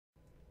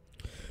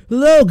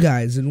Hello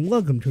guys, and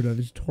welcome to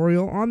another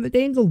tutorial on the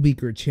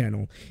Danglebeaker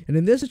channel. And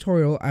in this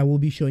tutorial I will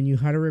be showing you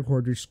how to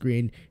record your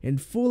screen in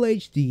Full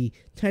HD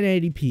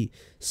 1080p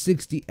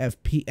 60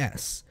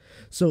 FPS.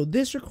 So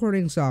this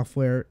recording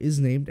software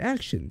is named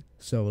Action.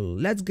 So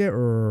let's get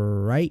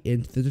right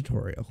into the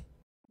tutorial.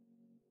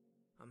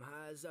 I'm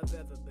high as I've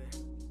ever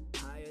been,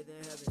 higher than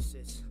heaven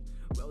sits.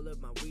 Roll up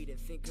my weed and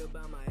think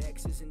about my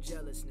exes and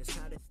jealousness.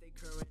 How to stay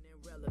current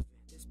and relevant.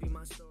 This be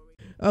my story.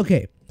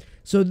 Okay,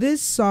 so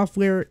this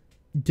software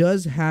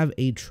does have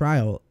a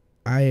trial.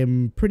 I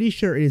am pretty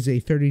sure it is a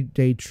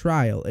 30-day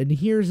trial, and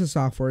here's the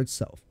software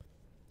itself.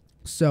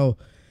 So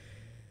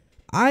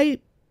I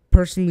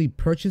personally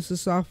purchased the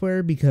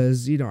software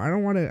because, I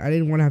didn't want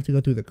to have to go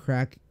through the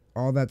crack,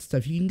 all that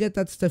stuff. You can get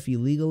that stuff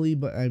illegally,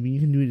 but I mean, you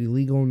can do it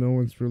illegal, no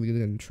one's really gonna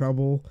get in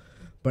trouble.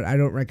 But I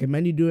don't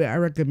recommend you do it. I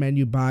recommend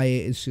you buy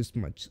it. It's just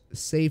much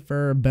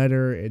safer,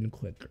 better, and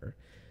quicker.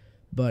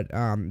 But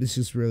this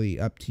is really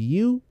up to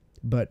you.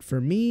 But for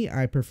me,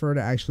 I prefer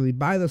to actually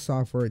buy the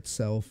software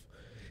itself,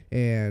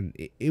 and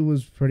it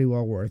was pretty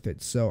well worth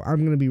it. So I'm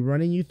going to be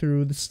running you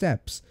through the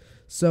steps.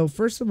 So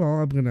first of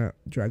all, I'm going to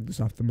drag this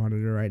off the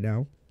monitor right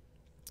now.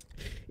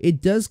 It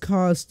does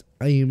cost,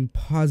 I am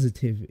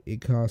positive,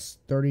 it costs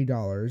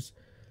 $30.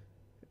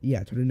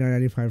 Yeah,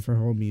 $29.95 for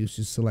home use,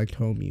 just select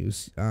home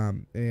use.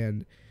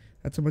 And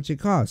that's how much it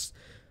costs.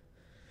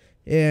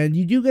 And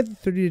you do get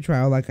the 30-day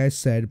trial, like I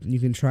said. You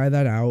can try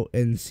that out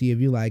and see if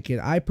you like it.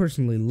 I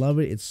personally love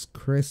it. It's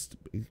crisp,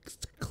 it's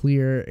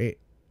clear.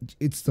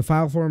 It's the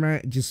file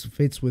format. It just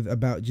fits with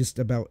just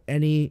about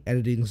any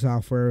editing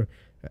software.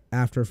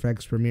 After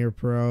Effects, Premiere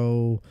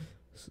Pro,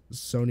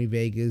 Sony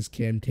Vegas,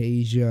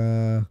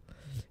 Camtasia,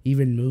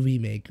 even Movie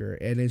Maker.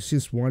 And it's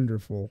just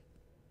wonderful.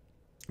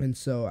 And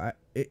so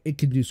it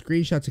can do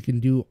screenshots. It can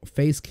do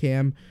face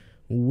cam.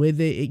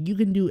 With it, you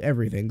can do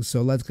everything.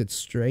 So let's get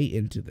straight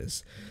into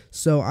this.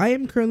 So I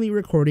am currently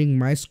recording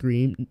my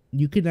screen.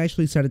 You can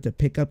actually set it to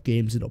pick up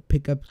games. It'll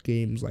pick up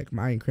games like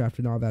Minecraft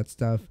and all that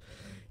stuff,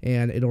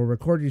 and it'll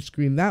record your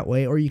screen that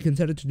way. Or you can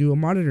set it to do a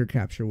monitor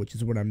capture, which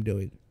is what I'm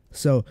doing.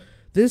 So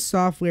this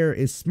software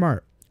is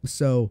smart.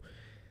 So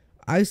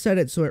I set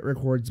it so it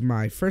records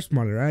my first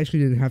monitor. I actually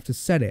didn't have to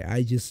set it.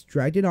 I just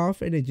dragged it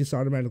off and it just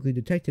automatically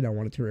detected I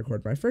wanted to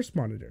record my first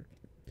monitor.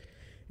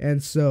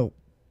 And so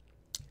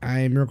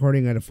I'm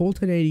recording at a full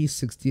 1080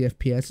 60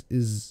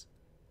 FPS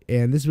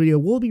and this video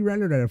will be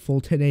rendered at a full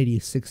 1080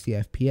 60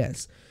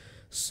 FPS.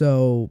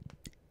 So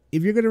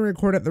if you're going to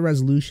record at the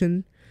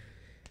resolution,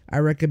 I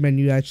recommend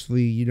you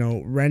actually,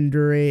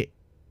 render it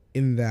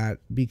in that,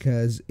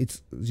 because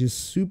it's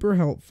just super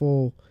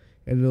helpful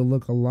and it'll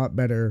look a lot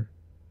better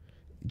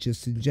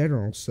just in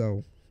general.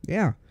 So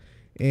yeah.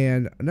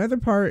 And another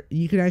part,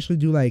 you can actually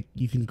do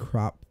you can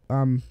crop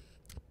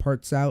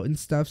parts out and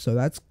stuff, so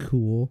that's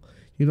cool.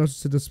 You can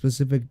also set a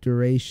specific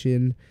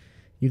duration.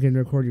 You can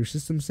record your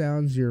system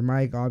sounds, your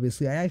mic,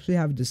 obviously. I actually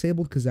have it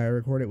disabled because I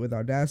record it with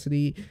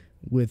Audacity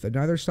with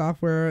another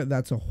software.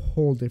 That's a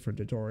whole different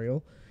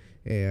tutorial.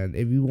 And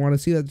if you want to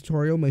see that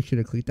tutorial, make sure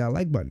to click that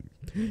like button.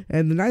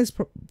 And the nice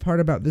part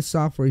about this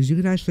software is you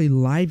can actually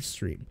live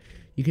stream.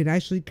 You can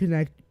actually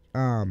connect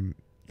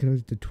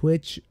to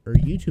Twitch or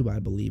YouTube, I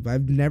believe.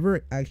 I've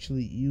never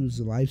actually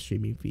used the live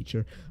streaming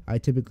feature. I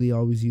typically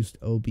always used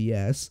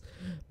OBS,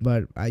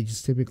 but I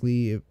just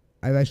typically...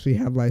 I actually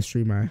have live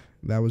streamed.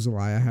 That was a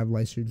lie. I have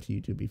live streamed to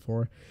YouTube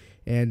before,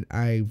 and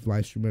I've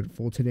live streamed at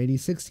full 1080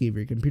 60. If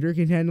your computer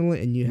can handle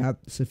it and you have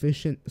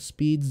sufficient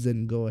speeds,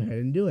 then go ahead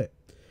and do it.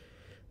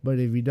 But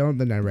if you don't,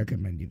 then I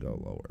recommend you go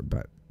lower.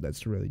 But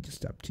that's really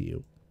just up to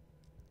you.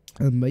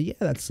 But yeah,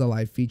 that's the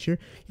live feature.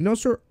 You can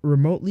also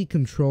remotely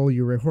control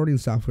your recording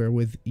software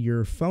with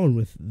your phone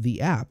with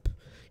the app.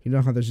 You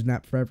know how there's an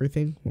app for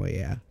everything? Well,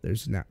 yeah,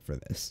 there's an app for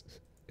this.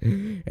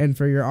 And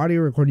for your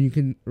audio recording, you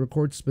can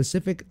record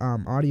specific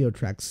audio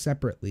tracks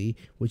separately,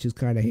 which is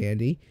kind of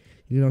handy.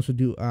 You can also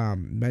do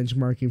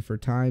benchmarking for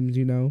times,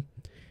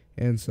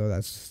 and so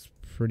that's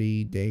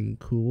pretty dang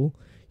cool.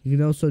 You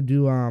can also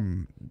do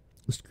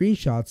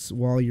screenshots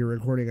while you're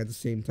recording at the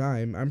same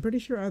time. I'm pretty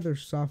sure other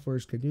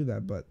softwares can do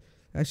that, but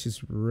that's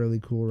just really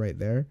cool right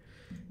there.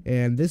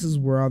 And this is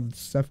where all the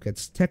stuff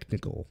gets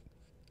technical.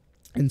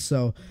 And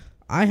so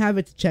I have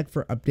it to check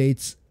for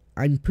updates.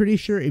 I'm pretty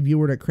sure if you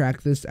were to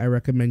crack this, I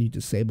recommend you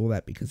disable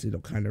that because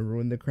it'll kind of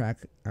ruin the crack.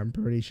 I'm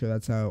pretty sure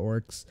that's how it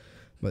works.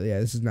 But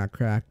yeah, this is not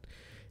cracked.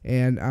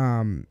 And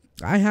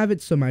I have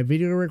it so my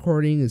video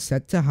recording is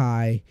set to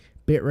high,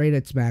 bitrate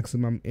its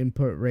maximum,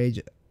 input range.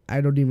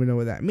 I don't even know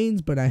what that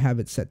means, but I have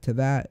it set to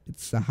that.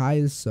 It's the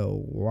highest,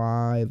 so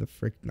why the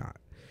frick not?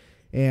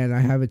 And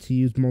I have it to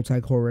use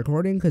multi-core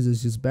recording because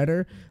it's just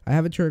better. I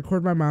have it to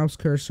record my mouse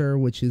cursor,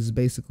 which is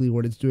basically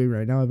what it's doing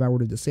right now. If I were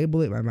to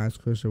disable it, my mouse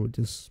cursor would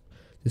just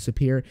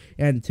disappear.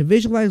 And to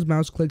visualize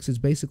mouse clicks is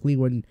basically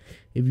when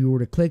if you were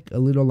to click, a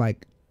little a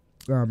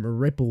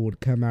ripple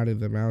would come out of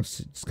the mouse.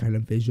 Just kind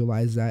of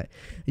visualize that.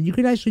 And you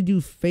can actually do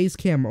face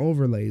cam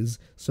overlays.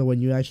 So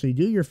when you actually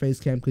do your face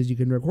cam, because you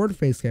can record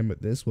face cam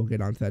with this, we'll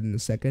get onto that in a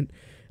second.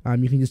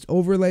 You can just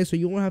overlay, so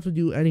you won't have to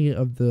do any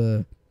of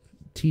the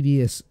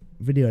tedious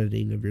video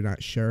editing if you're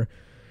not sure.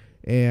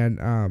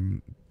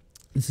 And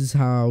this is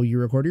how you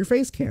record your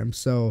face cam.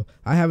 So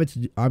I have it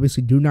to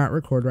obviously do not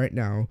record right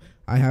now.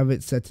 I have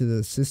it set to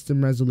the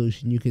system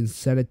resolution. You can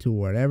set it to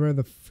whatever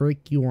the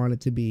frick you want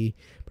it to be,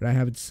 but I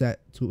have it set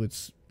to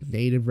its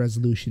native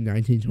resolution,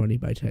 1920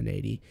 by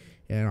 1080.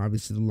 And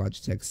obviously the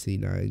Logitech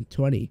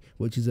C920,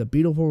 which is a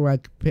beautiful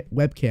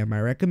webcam. I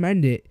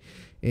recommend it.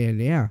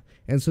 And yeah,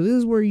 and so this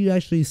is where you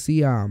actually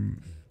see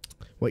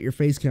what your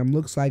face cam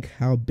looks like,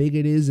 how big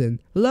it is, and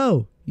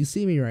hello, you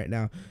see me right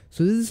now.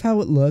 So this is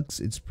how it looks.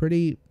 It's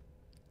pretty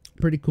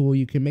cool.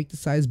 You can make the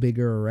size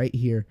bigger right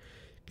here.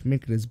 You can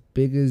make it as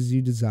big as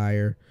you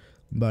desire,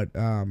 but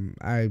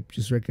I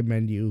just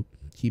recommend you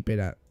keep it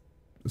at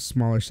a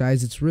smaller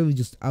size. It's really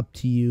just up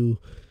to you.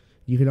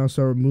 You can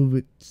also remove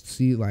it to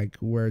see like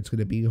where it's going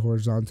to be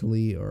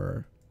horizontally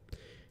or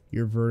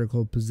your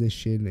vertical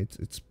position.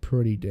 It's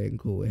pretty dang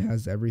cool. It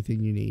has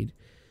everything you need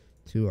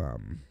to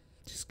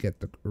just get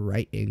the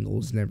right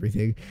angles and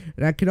everything.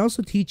 And I can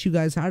also teach you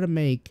guys how to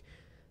make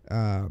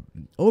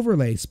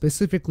overlay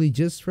specifically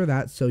just for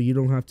that, so you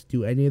don't have to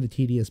do any of the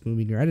tedious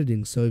moving or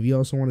editing. So if you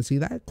also want to see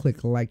that,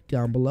 click like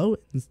down below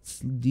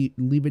and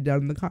leave it down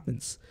in the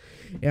comments.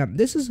 Yeah,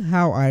 this is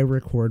how I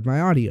record my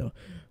audio,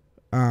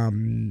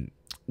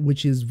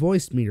 which is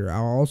voice meter.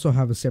 I'll also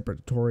have a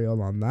separate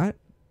tutorial on that,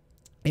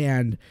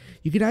 and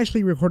you can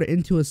actually record it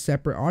into a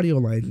separate audio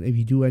line if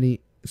you do any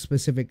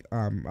specific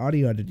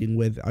audio editing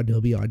with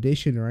Adobe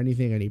Audition or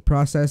anything, any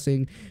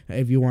processing.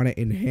 If you want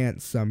to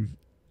enhance some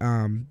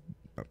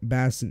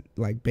bass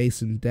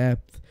and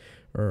depth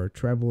or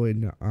treble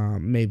in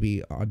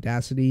maybe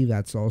Audacity,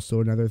 that's also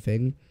another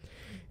thing.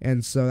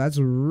 And so that's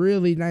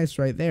really nice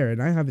right there.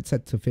 And I have it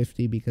set to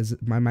 50 because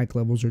my mic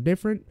levels are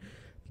different,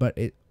 but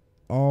it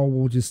all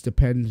will just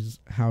depend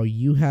how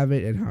you have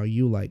it and how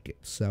you like it.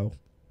 So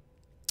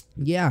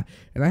yeah,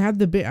 and I have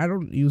the bit. I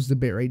don't use the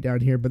bit right down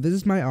here, but this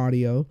is my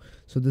audio.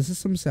 So this is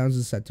some sounds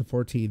is set to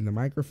 14. The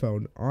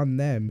microphone on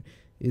them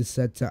is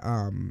set to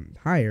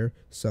higher,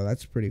 so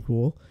that's pretty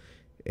cool.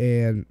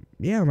 And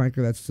yeah,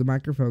 that's the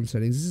microphone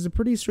settings. This is a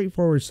pretty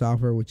straightforward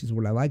software, which is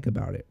what I like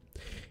about it.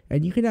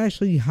 And you can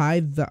actually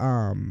hide the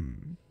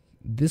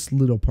this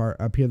little part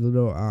up here, the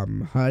little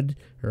HUD,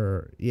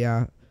 or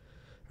yeah,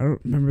 I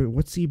don't remember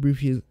what's the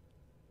abbreviation.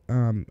 I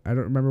don't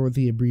remember what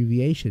the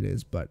abbreviation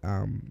is, but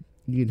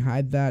you can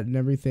hide that and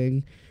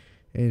everything.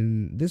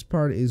 And this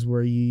part is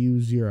where you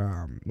use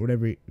your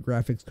whatever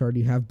graphics card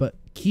you have. But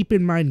keep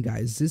in mind,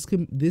 guys, this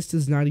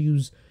does not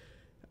use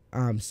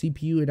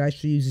CPU. It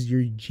actually uses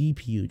your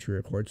GPU to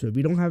record. So if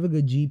you don't have a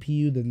good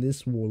GPU, then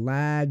this will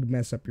lag,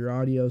 mess up your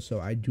audio. So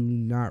I do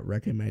not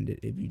recommend it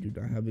if you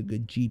do not have a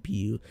good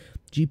GPU.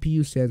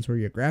 GPU stands for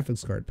your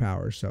graphics card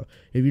power. So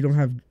if you don't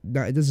have,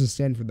 it doesn't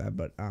stand for that,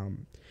 but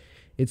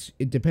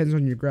it depends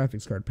on your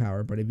graphics card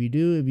power. But if you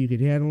can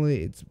handle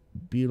it, it's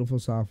beautiful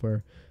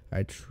software.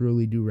 I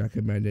truly do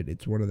recommend it.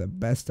 It's one of the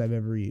best I've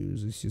ever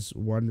used. It's just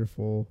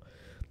wonderful,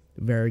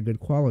 very good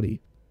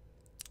quality.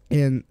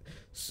 And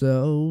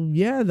so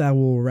yeah, that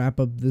will wrap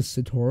up this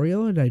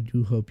tutorial, and I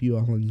do hope you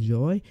all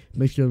enjoy.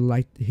 Make sure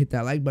to hit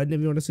that like button if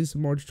you want to see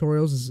some more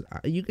tutorials.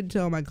 You can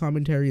tell my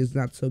commentary is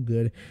not so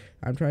good.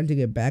 I'm trying to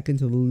get back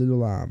into the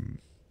little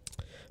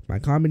my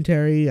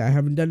commentary. I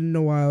haven't done it in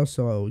a while,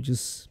 so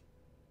just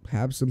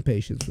have some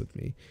patience with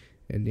me.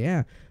 And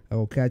yeah, I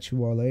will catch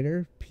you all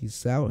later.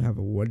 Peace out. Have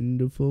a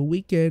wonderful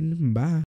weekend. Bye.